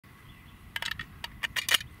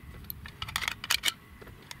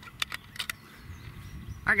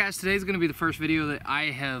Alright guys, today's going to be the first video that I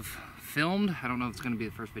have filmed. I don't know if it's going to be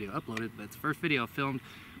the first video uploaded, but it's the first video filmed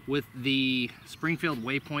with the Springfield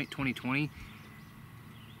Waypoint 2020.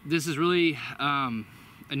 This is really a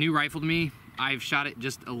new rifle to me. I've shot it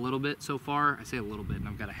just a little bit so far. I say a little bit, and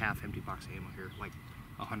I've got a half empty box of ammo here, like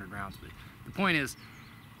 100 rounds. But the point is,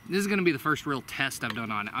 this is going to be the first real test I've done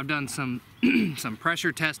on it. I've done some some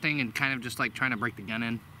pressure testing and kind of just like trying to break the gun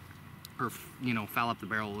in, or foul up the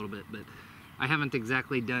barrel a little bit, but I haven't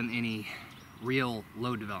exactly done any real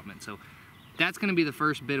load development. So that's going to be the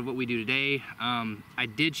first bit of what we do today. I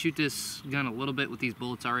did shoot this gun a little bit with these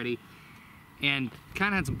bullets already, and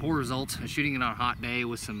kind of had some poor results. I was shooting it on a hot day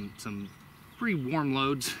with some pretty warm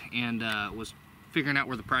loads, and was figuring out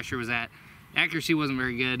where the pressure was at. Accuracy wasn't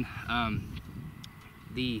very good.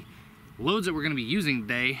 The loads that we're going to be using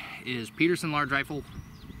today is Peterson large rifle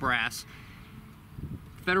brass,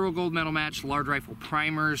 Federal gold medal match large rifle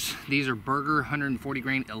primers. These are Berger 140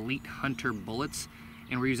 grain Elite Hunter bullets,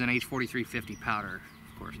 and we're using H4350 powder,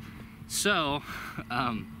 of course. So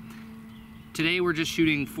today we're just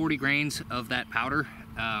shooting 40 grains of that powder.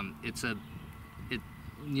 It's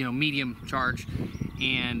medium charge,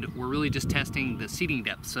 and we're really just testing the seating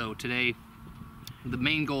depth. So today the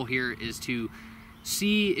main goal here is to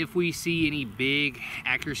see if we see any big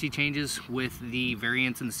accuracy changes with the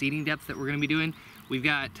variance in the seating depth that we're going to be doing.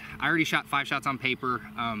 I already shot 5 shots on paper.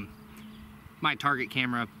 My target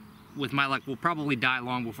camera, with my luck, will probably die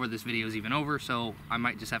long before this video is even over, so I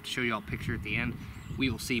might just have to show you all a picture at the end. We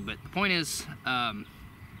will see, but the point is,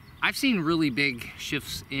 I've seen really big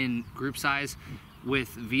shifts in group size with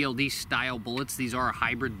VLD style bullets. These are a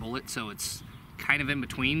hybrid bullet, so it's kind of in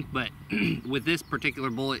between, but with this particular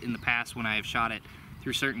bullet in the past, when I have shot it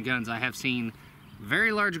through certain guns, I have seen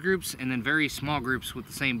very large groups and then very small groups with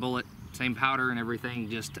the same bullet, same powder and everything,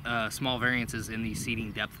 just small variances in the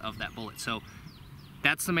seating depth of that bullet. So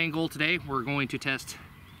that's the main goal today. We're going to test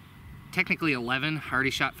technically 11. I already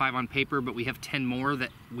shot 5 on paper, but we have 10 more that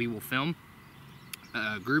we will film.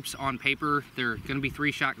 Groups on paper, they're going to be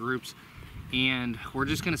 3-shot groups, and we're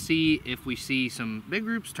just going to see if we see some big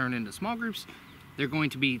groups turn into small groups. They're going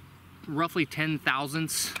to be roughly 10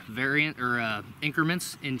 thousandths variant or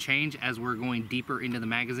increments in change as we're going deeper into the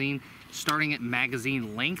magazine, starting at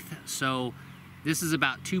magazine length. So this is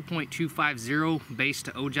about 2.250 base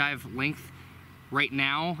to ogive length right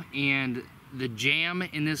now, and the jam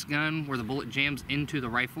in this gun, where the bullet jams into the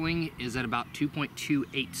rifling, is at about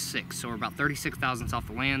 2.286. So we're about 36 thousandths off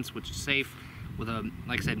the lands, which is safe with a,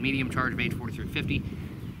 like I said, medium charge of H4350.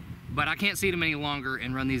 But I can't seat them any longer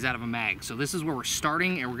and run these out of a mag. So this is where we're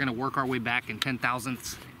starting, and we're going to work our way back in 10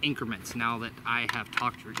 thousandths increments. Now that I have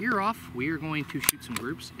talked your ear off, we are going to shoot some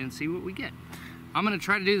groups and see what we get. I'm going to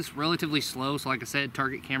try to do this relatively slow. So like I said,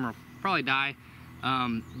 target camera will probably die.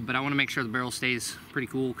 But I want to make sure the barrel stays pretty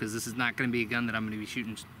cool, because this is not going to be a gun that I'm going to be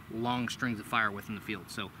shooting long strings of fire with in the field.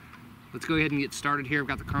 So let's go ahead and get started here. I've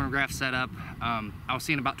got the chronograph set up. I was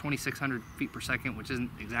seeing about 2,600 feet per second, which isn't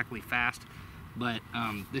exactly fast, but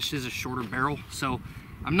this is a shorter barrel, so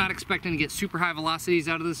I'm not expecting to get super high velocities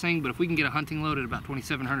out of this thing, but if we can get a hunting load at about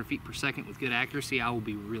 2,700 feet per second with good accuracy, I will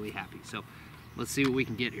be really happy. So let's see what we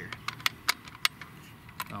can get here.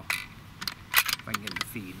 Oh, if I can get it to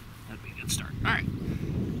feed, that'd be a good start. All right.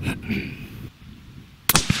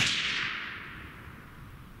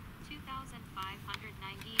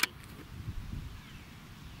 2,598.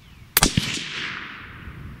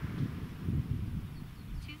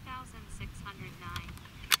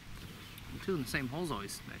 Two in the same hole's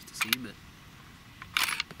always nice to see, but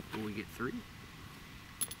will we get 3?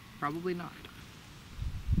 Probably not.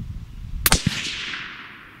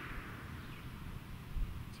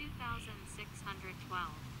 2,612.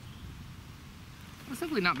 That's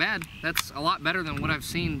simply not bad. That's a lot better than what I've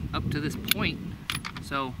seen up to this point.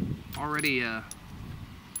 So already an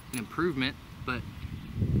improvement, but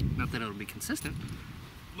not that it'll be consistent.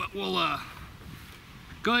 But we'll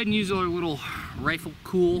go ahead and use our little rifle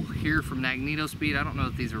cool here from Magneto Speed. I don't know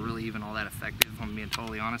if these are really even all that effective, if I'm being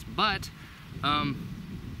totally honest, but it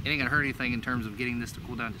ain't gonna hurt anything in terms of getting this to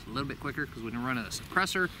cool down just a little bit quicker, because when you're running a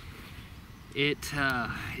suppressor, it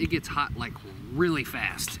gets hot like really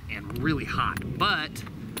fast and really hot. But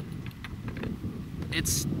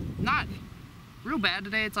it's not real bad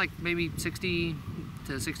today. It's like maybe 60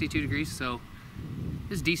 to 62 degrees, so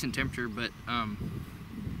it's decent temperature, but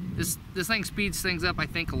this thing speeds things up, I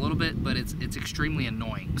think, a little bit, but it's extremely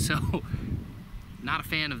annoying. So not a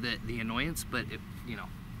fan of the annoyance, but it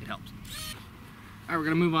helps. All right, we're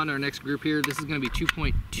gonna move on to our next group here. This is gonna be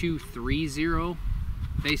 2.230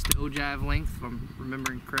 base to ogive length, if I'm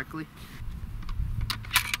remembering correctly.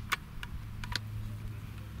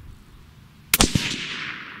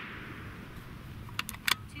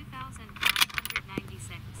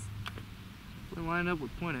 lined up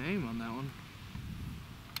with point of aim on that one.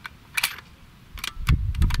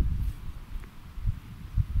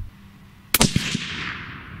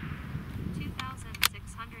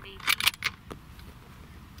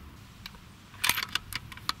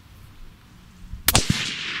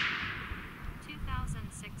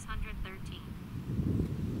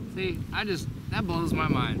 See, that blows my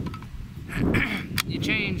mind. You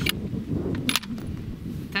change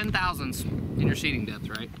 10 thousandths in your seating depth,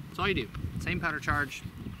 right? That's all you do. Same powder charge,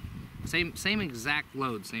 same exact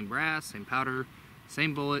load, same brass, same powder,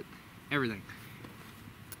 same bullet, everything.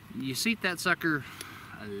 You seat that sucker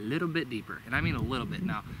a little bit deeper, and I mean a little bit.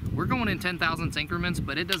 Now, we're going in 10 thousandths increments,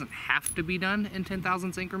 but it doesn't have to be done in 10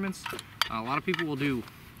 thousandths increments. A lot of people will do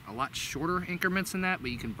a lot shorter increments than that, but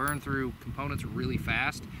you can burn through components really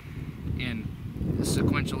fast and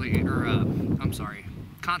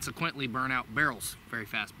consequently burn out barrels very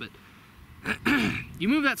fast. But you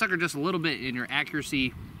move that sucker just a little bit and your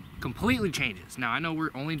accuracy completely changes. Now, I know we're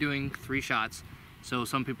only doing 3 shots, so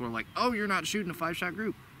some people are like, oh, you're not shooting a 5-shot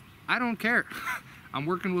group. I don't care. I'm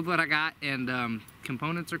working with what I got, and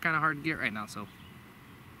components are kind of hard to get right now. So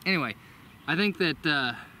anyway, I think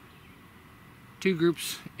that 2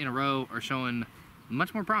 groups in a row are showing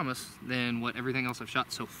much more promise than what everything else I've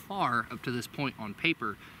shot so far up to this point on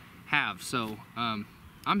paper have. So I'm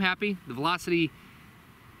happy. The velocity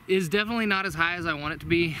is definitely not as high as I want it to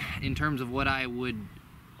be in terms of what I would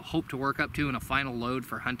hope to work up to in a final load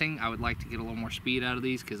for hunting. I would like to get a little more speed out of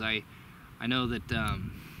these, because I know that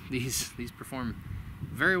these perform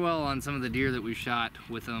very well on some of the deer that we've shot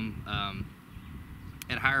with them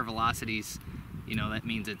at higher velocities. You know, that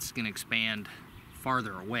means it's going to expand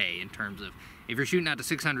farther away in terms of, if you're shooting out to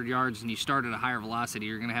 600 yards and you start at a higher velocity,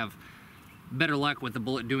 you're going to have better luck with the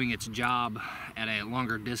bullet doing its job at a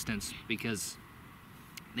longer distance, because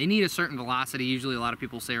they need a certain velocity. Usually a lot of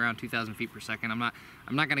people say around 2,000 feet per second. I'm not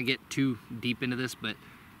going to get too deep into this, but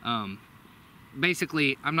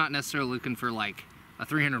basically I'm not necessarily looking for like a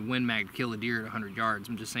 300 Win Mag to kill a deer at 100 yards.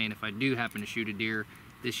 I'm just saying, if I do happen to shoot a deer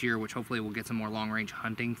this year, which hopefully we'll get some more long range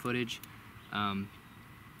hunting footage,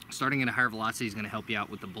 starting at a higher velocity is going to help you out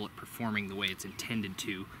with the bullet performing the way it's intended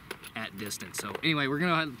to at distance. So anyway, we're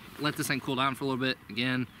going to let this thing cool down for a little bit.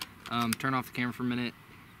 Again, turn off the camera for a minute,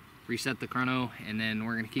 reset the chrono, and then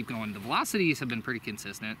we're going to keep going. The velocities have been pretty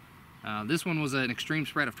consistent. This one was an extreme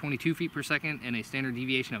spread of 22 feet per second and a standard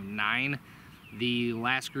deviation of 9. The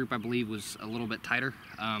last group, I believe, was a little bit tighter,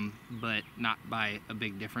 but not by a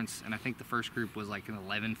big difference. And I think the first group was like an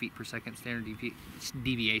 11 feet per second standard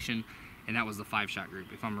deviation, and that was the 5-shot group,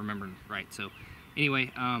 if I'm remembering right. So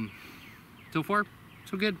anyway, so far,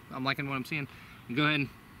 so good. I'm liking what I'm seeing. Go ahead and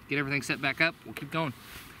get everything set back up. We'll keep going.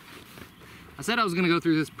 I said I was going to go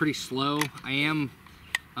through this pretty slow. I am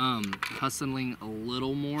hustling a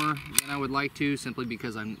little more than I would like to, simply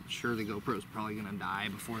because I'm sure the GoPro is probably going to die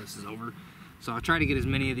before this is over. So I'll try to get as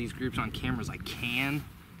many of these groups on camera as I can,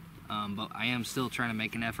 but I am still trying to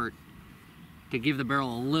make an effort to give the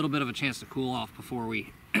barrel a little bit of a chance to cool off before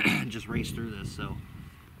we just race through this. So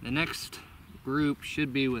the next group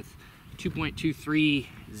should be with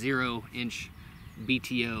 2.230 inch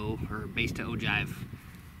BTO, or base to ogive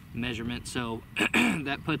measurement. So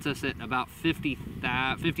that puts us at about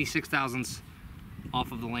 56 thousandths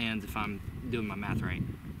off of the lands, if I'm doing my math right.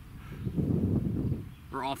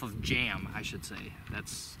 Or off of jam, I should say.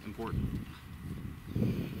 That's important.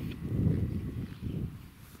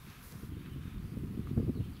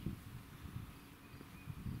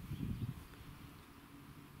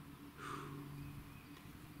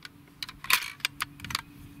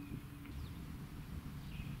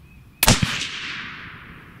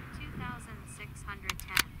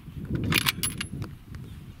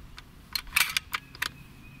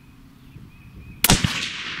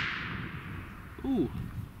 Ooh,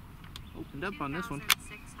 opened up on this one.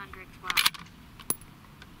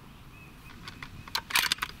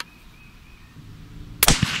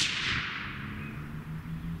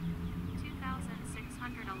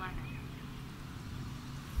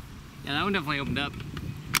 Yeah, that one definitely opened up,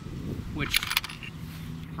 which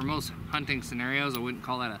for most hunting scenarios I wouldn't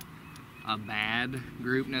call that a bad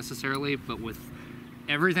group necessarily, but with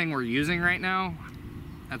everything we're using right now,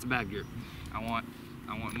 that's a bad group. I want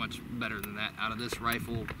much better than that out of this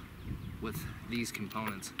rifle with these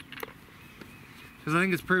components, because I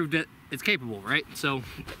think it's proved that it's capable, right? So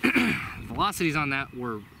velocities on that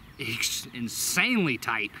were insanely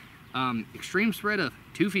tight. Extreme spread of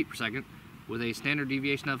 2 feet per second with a standard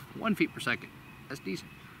deviation of 1 foot per second. That's decent.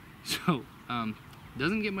 So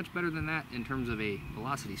doesn't get much better than that in terms of a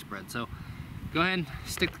velocity spread. So go ahead and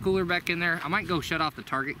stick the cooler back in there. I might go shut off the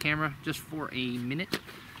target camera just for a minute,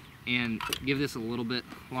 and give this a little bit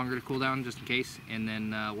longer to cool down just in case, and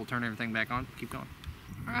then we'll turn everything back on, keep going.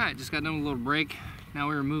 All right, just got done with a little break. Now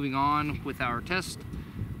we're moving on with our test.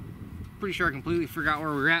 Pretty sure I completely forgot where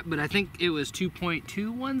we were at, but I think it was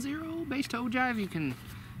 2.210 base to ogive. You can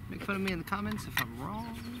make fun of me in the comments if I'm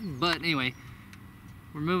wrong. But anyway,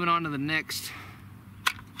 we're moving on to the next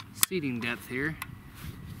seating depth here.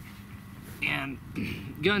 And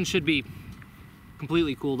gun should be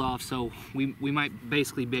completely cooled off, so we might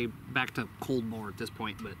basically be back to cold bore at this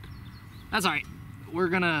point, but that's all right. We're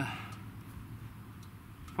gonna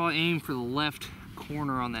probably aim for the left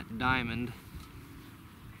corner on that diamond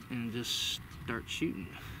and just start shooting.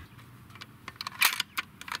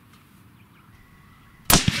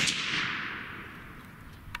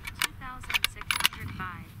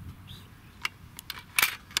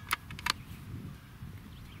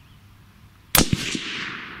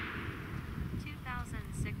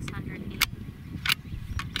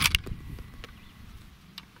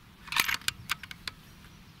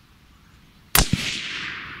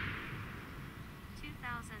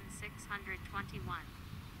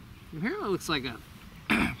 From here it looks like a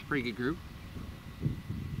pretty good group.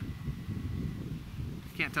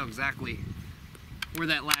 Can't tell exactly where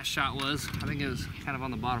that last shot was. I think it was kind of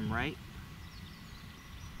on the bottom right.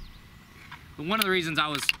 But one of the reasons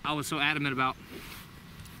I was so adamant about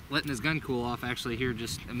letting this gun cool off actually here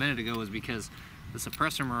just a minute ago was because the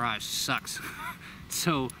suppressor mirage sucks.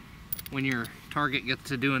 So when your target gets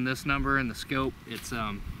to doing this number in the scope, it's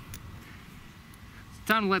time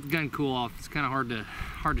to let the gun cool off. It's kind of hard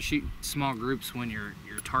to shoot small groups when your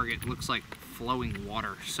target looks like flowing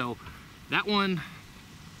water. So that one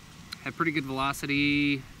had pretty good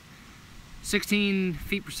velocity, 16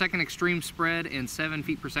 feet per second extreme spread and 7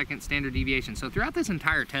 feet per second standard deviation. So throughout this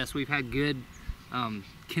entire test, we've had good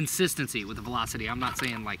consistency with the velocity. I'm not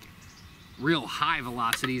saying like real high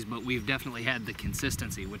velocities, but we've definitely had the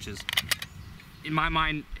consistency, which is, in my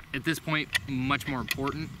mind, at this point, much more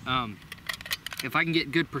important. If I can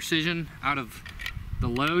get good precision out of the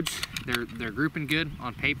loads, they're grouping good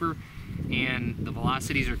on paper, and the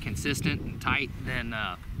velocities are consistent and tight, then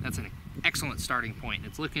that's an excellent starting point.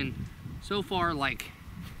 It's looking so far like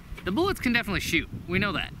the bullets can definitely shoot. We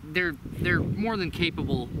know that. They're more than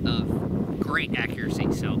capable of great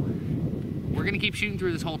accuracy. So we're gonna keep shooting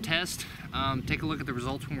through this whole test. Take a look at the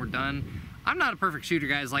results when we're done. I'm not a perfect shooter,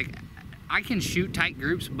 guys. Like, I can shoot tight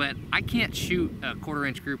groups, but I can't shoot a 1/4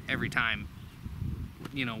 inch group every time,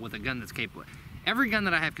 you know, with a gun that's capable. Every gun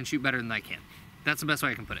that I have can shoot better than I can. That's the best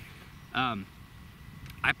way I can put it.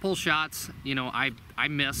 I pull shots, you know, I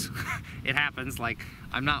miss. It happens. Like,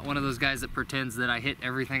 I'm not one of those guys that pretends that I hit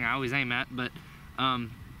everything I always aim at, but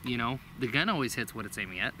you know, the gun always hits what it's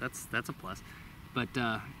aiming at. That's a plus. But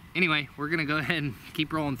anyway, we're gonna go ahead and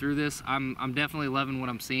keep rolling through this. I'm definitely loving what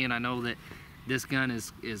I'm seeing. I know that this gun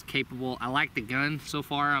is capable. I like the gun so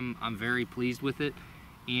far. I'm very pleased with it,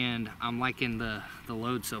 and I'm liking the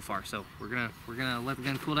load so far. So we're gonna let the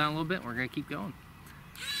gun cool down a little bit, and we're gonna keep going.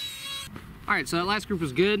 All right, so that last group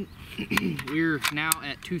was good. We're now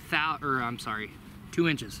at 2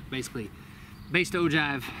 inches basically base to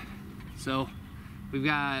ogive. So we've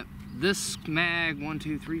got this mag 1,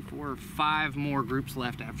 2, 3, 4, 5 more groups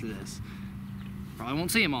left after this. Probably won't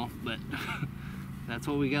see them all, but that's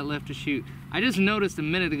what we got left to shoot. I just noticed a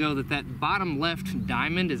minute ago that bottom left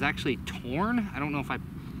diamond is actually torn. I don't know if I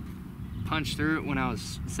punched through it when I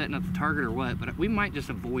was setting up the target or what, but we might just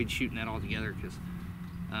avoid shooting that altogether because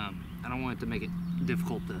I don't want it to make it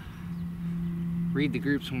difficult to read the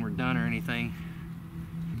groups when we're done or anything.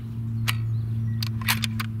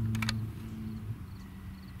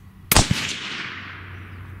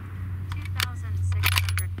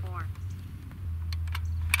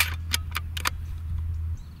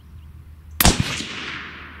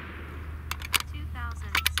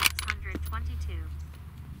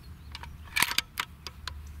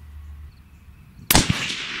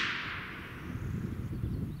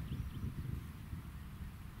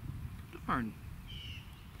 Darn.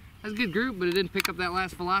 That's a good group, but it didn't pick up that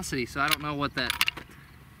last velocity, so I don't know what that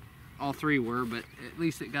all three were, but at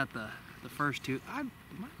least it got the first two.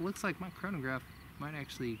 Looks like my chronograph might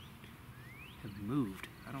actually have moved.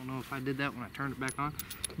 I don't know if I did that when I turned it back on.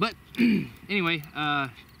 But anyway,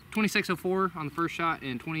 2604 on the first shot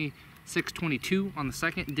and 2622 on the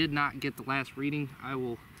second. Did not get the last reading. I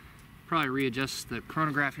will probably readjust the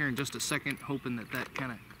chronograph here in just a second, hoping that that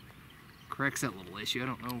kind of corrects that little issue. I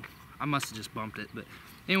don't know. I must have just bumped it, but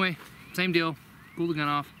anyway, same deal. Cool the gun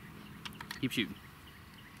off. Keep shooting.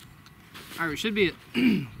 All right, we should be at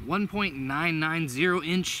 1.990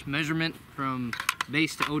 inch measurement from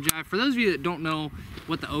base to ogive. For those of you that don't know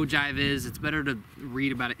what the ogive is, it's better to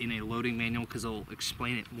read about it in a loading manual because they'll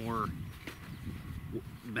explain it more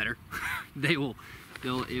better. It will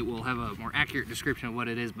have a more accurate description of what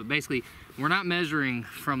it is. But basically, we're not measuring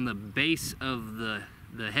from the base of the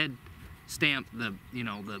head stamp, I'm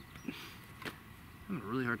having a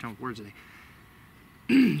really hard time with words today.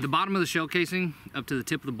 The bottom of the shell casing up to the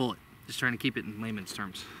tip of the bullet. Just trying to keep it in layman's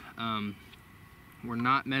terms. We're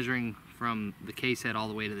not measuring from the case head all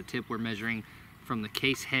the way to the tip. We're measuring from the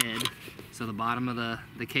case head, so the bottom of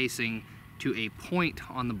the casing, to a point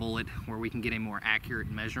on the bullet where we can get a more accurate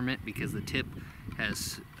measurement, because the tip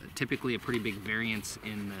has typically a pretty big variance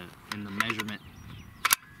in the measurement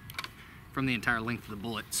from the entire length of the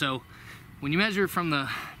bullet. So when you measure from the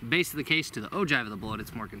base of the case to the ogive of the bullet,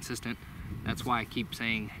 it's more consistent. That's why I keep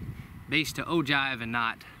saying base to ogive and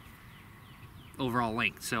not overall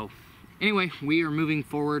length. So anyway, we are moving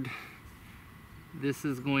forward. This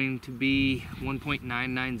is going to be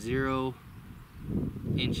 1.990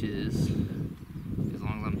 inches. As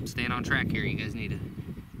long as I'm staying on track here, you guys need to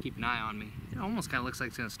keep an eye on me. It almost kind of looks like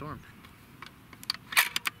it's going to storm.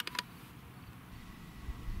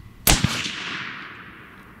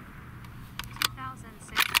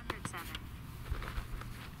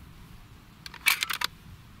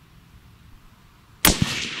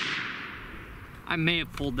 I may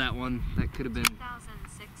have pulled that one. That could have been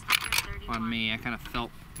on me. I kind of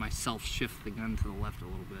felt myself shift the gun to the left a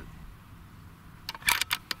little bit.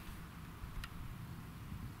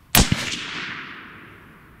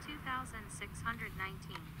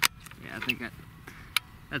 Yeah, I think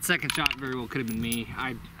that second shot very well could have been me.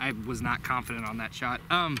 I was not confident on that shot.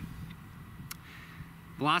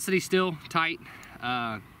 Velocity still tight,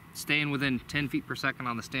 staying within 10 feet per second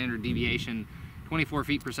on the standard deviation, 24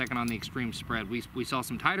 feet per second on the extreme spread. We saw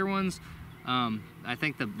some tighter ones. I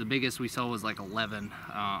think the biggest we saw was like 11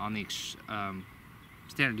 on the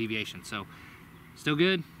standard deviation. So still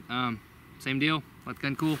good. Same deal. Let the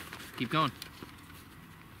gun cool. Keep going.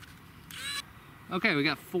 Okay, we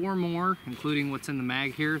got 4 more, including what's in the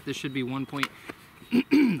mag here. This should be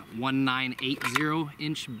 1.1980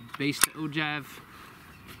 inch base to ogive,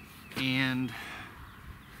 and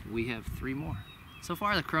we have 3 more. So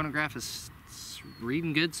far, the chronograph is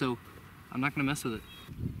reading good, so I'm not going to mess with it.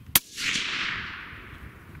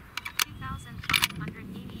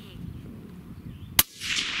 2,588.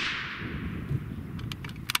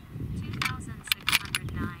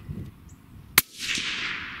 2,609.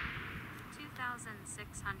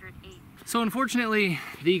 2,608. So unfortunately,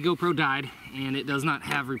 the GoPro died, and it does not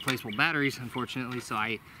have replaceable batteries, unfortunately, so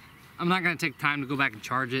I'm not going to take time to go back and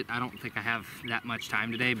charge it. I don't think I have that much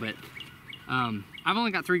time today, but I've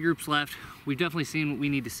only got 3 groups left. We've definitely seen what we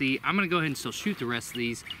need to see. I'm going to go ahead and still shoot the rest of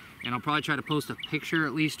these, and I'll probably try to post a picture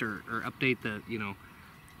at least, or update the,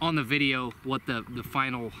 on the video what the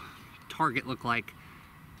final target looked like.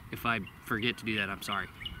 If I forget to do that, I'm sorry.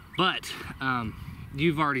 But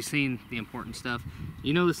you've already seen the important stuff.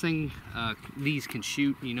 You know this thing, these can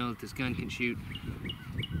shoot. You know that this gun can shoot.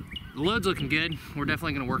 The load's looking good. We're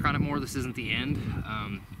definitely going to work on it more. This isn't the end.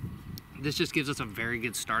 This just gives us a very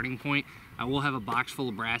good starting point. I will have a box full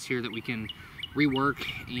of brass here that we can rework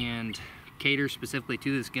and cater specifically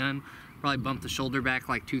to this gun. Probably bump the shoulder back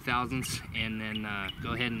like 2000s, and then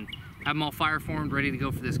go ahead and have them all fire formed, ready to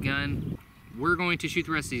go for this gun. We're going to shoot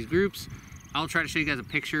the rest of these groups. I'll try to show you guys a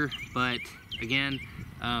picture, but again,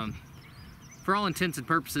 for all intents and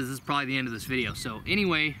purposes, this is probably the end of this video. So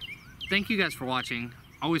anyway, thank you guys for watching.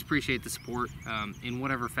 Always appreciate the support in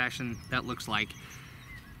whatever fashion that looks like.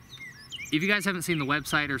 If you guys haven't seen the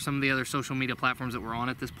website or some of the other social media platforms that we're on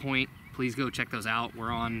at this point, please go check those out. We're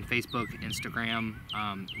on Facebook, Instagram,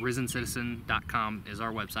 RisenCitizen.com is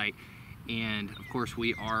our website. And of course,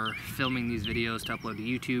 we are filming these videos to upload to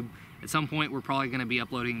YouTube. At some point, we're probably going to be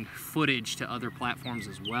uploading footage to other platforms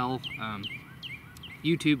as well.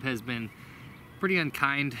 YouTube has been pretty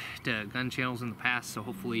unkind to gun channels in the past, so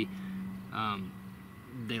hopefully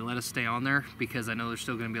they let us stay on there, because I know there's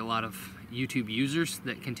still going to be a lot of YouTube users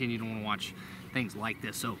that continue to want to watch things like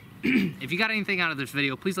this. So if you got anything out of this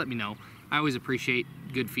video, please let me know. I always appreciate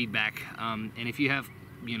good feedback, and if you have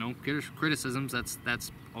criticisms,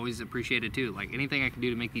 that's always appreciated too. Like anything I can do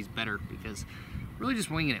to make these better, because really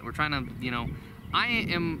just winging it. We're trying to, I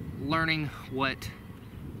am learning what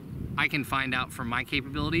I can find out from my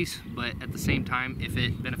capabilities, but at the same time, if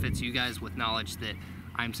it benefits you guys with knowledge that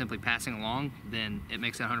I'm simply passing along, then it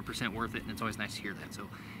makes it 100% worth it, and it's always nice to hear that. So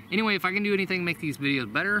anyway, if I can do anything to make these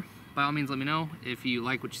videos better, by all means let me know. If you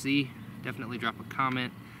like what you see, definitely drop a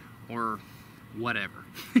comment or whatever.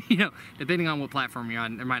 Depending on what platform you're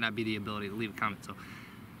on, there might not be the ability to leave a comment. So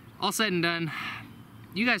all said and done,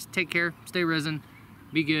 you guys take care, stay risen,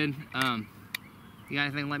 be good. You got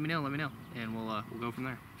anything, let me know, and we'll go from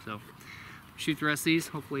there. So shoot the rest of these,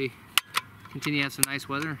 hopefully continue to have some nice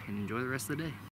weather and enjoy the rest of the day.